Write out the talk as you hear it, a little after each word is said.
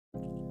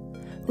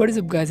What is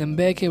up guys, I'm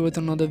back here with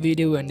another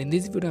video, and in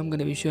this video I'm going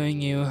to be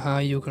showing you how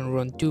you can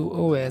run two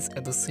OS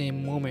at the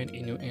same moment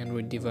in your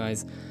Android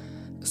device.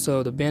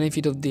 So the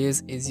benefit of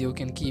this is you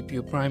can keep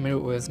your primary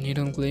OS neat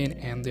and clean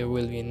and there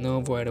will be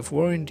no void of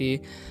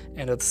warranty,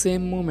 and at the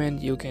same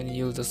moment you can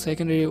use the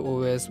secondary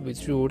OS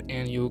with root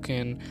and you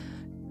can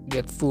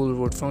get full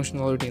root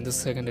functionality in the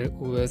secondary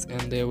OS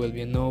and there will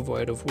be no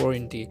void of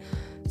warranty.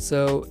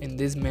 So in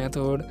this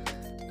method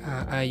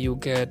you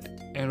get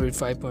Android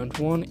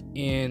 5.1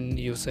 in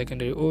your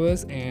secondary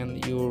OS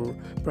and your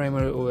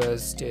primary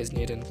OS stays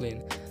neat and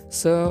clean.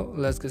 So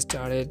let's get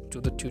started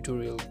to the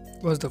tutorial.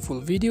 Watch the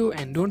full video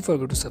and don't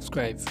forget to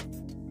subscribe.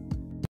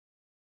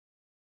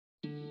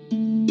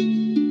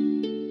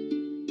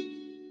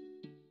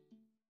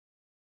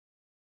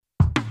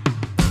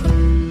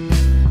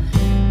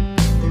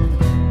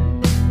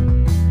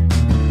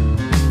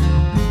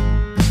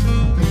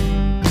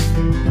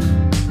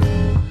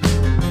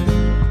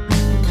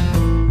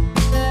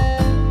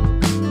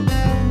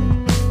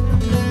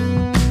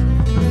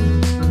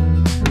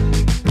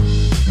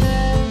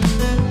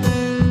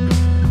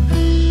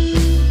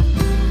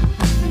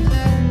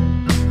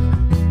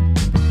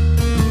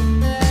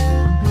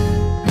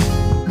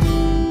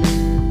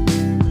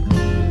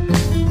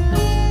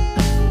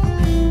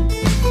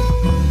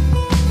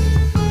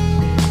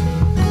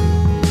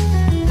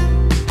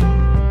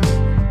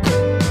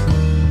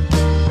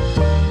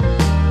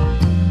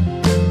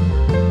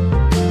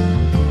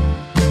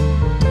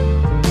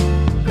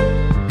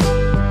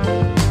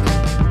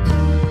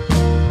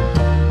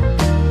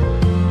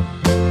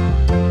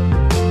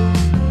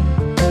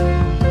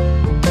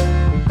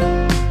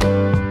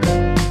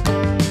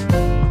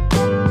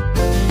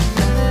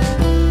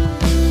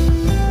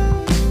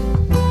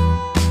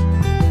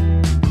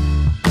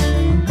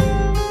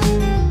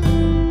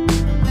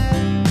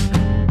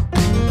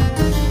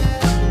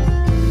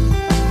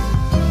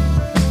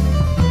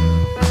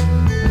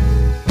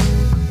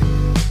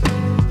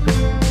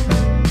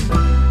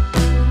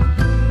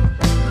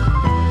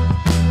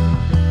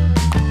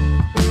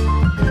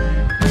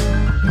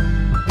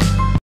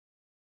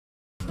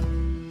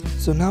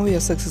 So now we are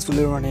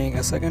successfully running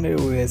a secondary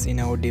OS in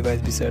our device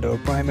beside our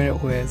primary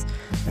OS,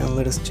 and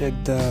let us check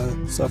the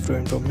software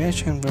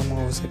information from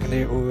our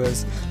secondary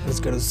OS. Let's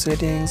go to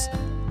settings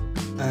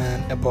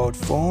and about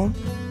phone,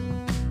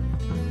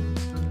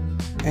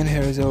 and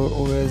here is our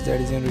OS,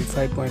 that is Android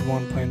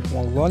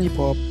 5.1.1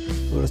 Lollipop.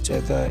 Let's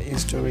check the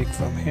historic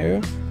from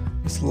here.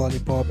 It's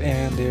Lollipop,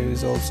 and there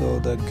is also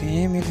the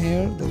game in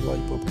here, the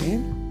Lollipop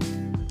game.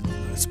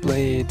 Let's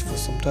play it for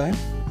some time.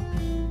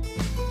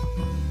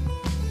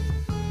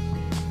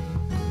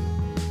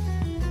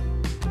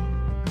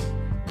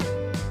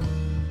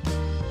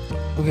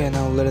 Okay,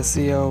 now let us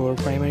see our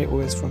primary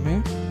OS from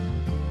here.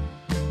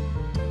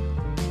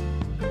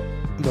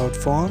 About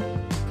phone,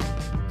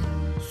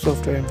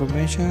 software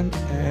information,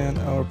 and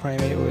our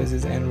primary OS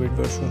is Android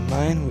version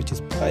 9, which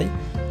is Pie.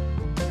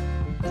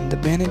 And the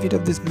benefit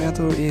of this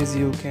method is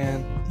you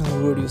can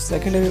root your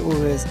secondary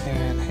OS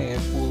and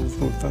have full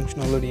root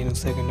functionality in your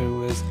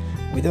secondary OS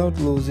without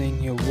losing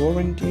your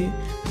warranty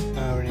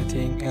or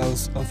anything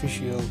else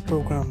official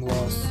program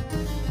loss.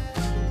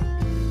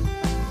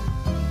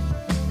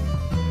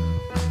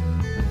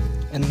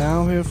 And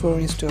now here for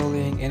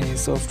installing any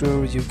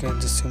software, you can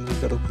just simply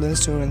go to Play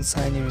Store and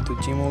sign in with your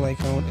Gmail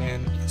account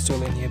and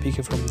install any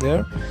APK from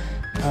there.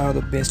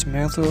 The best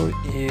method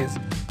is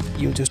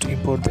you just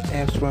import the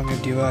apps from your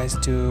device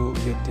to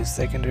this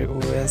secondary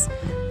OS,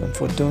 and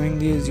for doing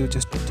this you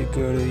just need to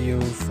go to your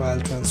file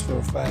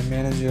transfer file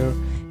manager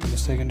in the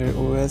secondary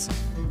OS,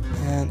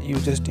 and you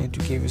just need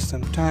to give it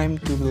some time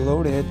to be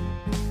loaded,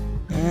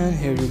 and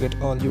here you get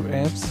all your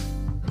apps.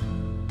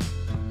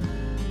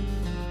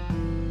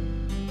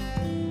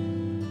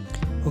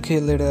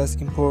 Okay, let us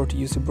import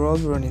UC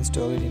browser and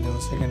install it in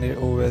our secondary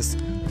OS.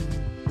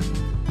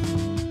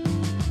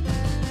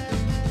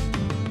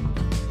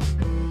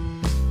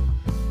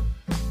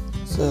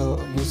 So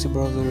UC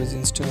browser is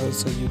installed,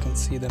 so you can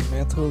see the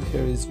method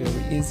here is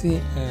very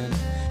easy and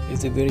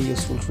it's a very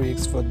useful trick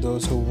for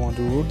those who want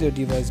to root their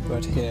device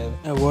but have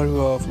a worry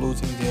of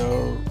losing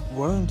their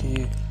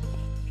warranty.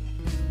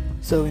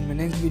 So in my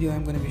next video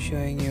I'm going to be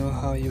showing you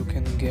how you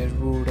can get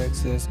root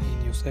access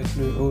in your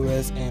secondary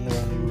OS and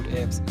run root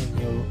apps in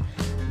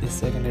this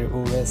secondary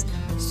OS.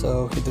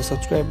 So hit the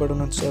subscribe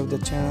button and subscribe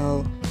the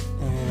channel,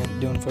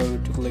 and don't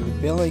forget to click the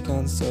bell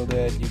icon so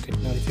that you get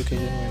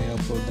notification when I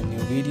upload the new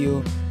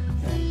video.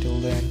 Until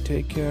then,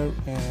 take care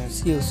and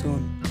see you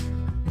soon.